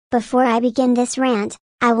Before I begin this rant,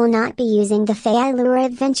 I will not be using the failure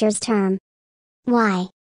adventures term. Why?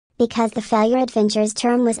 Because the failure adventures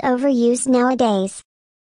term was overused nowadays.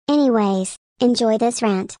 Anyways, enjoy this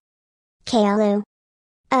rant. Caillou.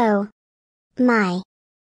 Oh. My.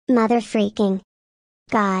 Mother freaking.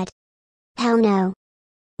 God. Hell no.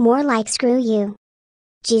 More like screw you.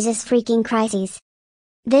 Jesus freaking Christies.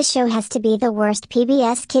 This show has to be the worst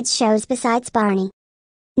PBS kids shows besides Barney.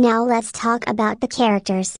 Now let's talk about the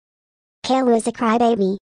characters. Caillou is a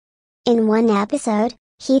crybaby. In one episode,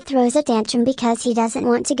 he throws a tantrum because he doesn't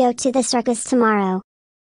want to go to the circus tomorrow.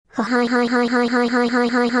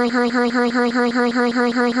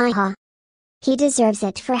 He deserves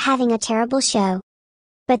it for having a terrible show.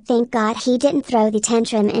 But thank God he didn't throw the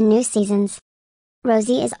tantrum in new seasons.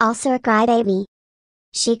 Rosie is also a crybaby.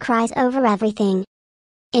 She cries over everything.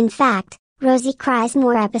 In fact, Rosie cries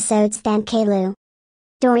more episodes than Caillou.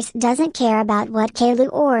 Doris doesn't care about what Caillou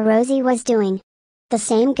or Rosie was doing. The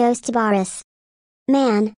same goes to Boris.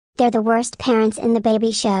 Man, they're the worst parents in the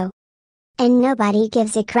baby show. And nobody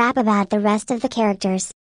gives a crap about the rest of the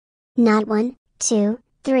characters. Not 1, 2,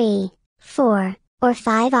 3, 4, or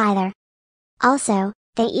 5 either. Also,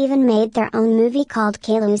 they even made their own movie called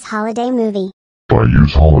Caillou's Holiday Movie.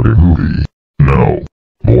 Caillou's Holiday Movie? No.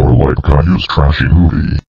 More like Caillou's Trashy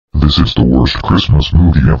Movie. This is the worst Christmas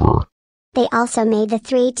movie ever. They also made the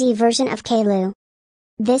 3D version of Caillou.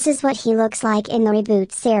 This is what he looks like in the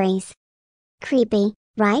reboot series. Creepy,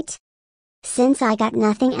 right? Since I got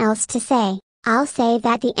nothing else to say, I'll say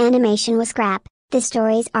that the animation was crap, the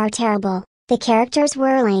stories are terrible, the characters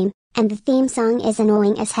were lame, and the theme song is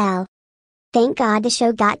annoying as hell. Thank God the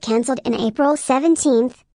show got cancelled in April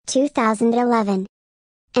 17, 2011.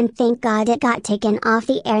 And thank God it got taken off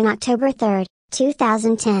the air in October 3,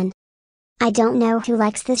 2010. I don't know who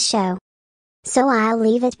likes this show. So I'll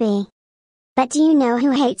leave it be. But do you know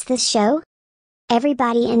who hates this show?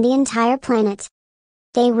 Everybody in the entire planet.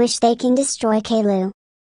 They wish they can destroy Caillou.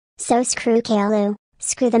 So screw Caillou,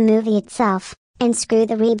 screw the movie itself, and screw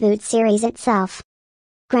the reboot series itself.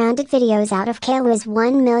 Grounded videos out of Caillou is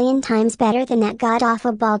 1,000,000 times better than that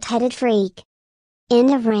god-awful bald-headed freak.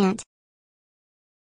 End of rant.